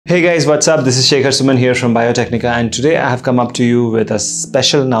Hey guys, what's up? This is Shekhar Suman here from Biotechnica, and today I have come up to you with a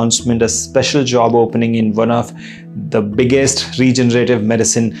special announcement, a special job opening in one of the biggest regenerative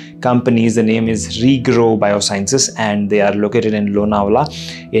medicine companies. The name is Regrow Biosciences and they are located in Lonavala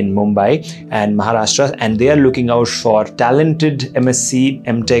in Mumbai and Maharashtra, and they are looking out for talented M.Sc,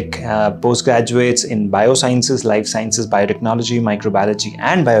 M.Tech postgraduates in biosciences, life sciences, biotechnology, microbiology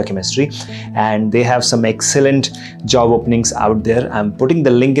and biochemistry, and they have some excellent job openings out there. I'm putting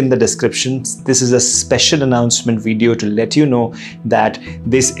the link in the description. This is a special announcement video to let you know that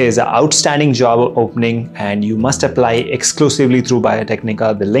this is an outstanding job opening and you must apply exclusively through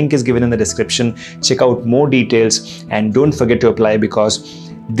Biotechnica. The link is given in the description. Check out more details and don't forget to apply,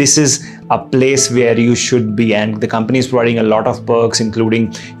 because this is a place where you should be, and the company is providing a lot of perks,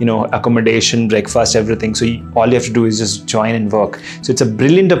 including accommodation, breakfast, everything. So all you have to do is just join and work. So it's a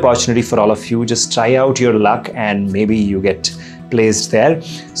brilliant opportunity for all of you. Just try out your luck and maybe you get placed there.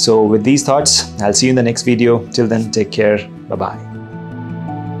 So with these thoughts, I'll see you in the next video. Till then, take care. Bye bye.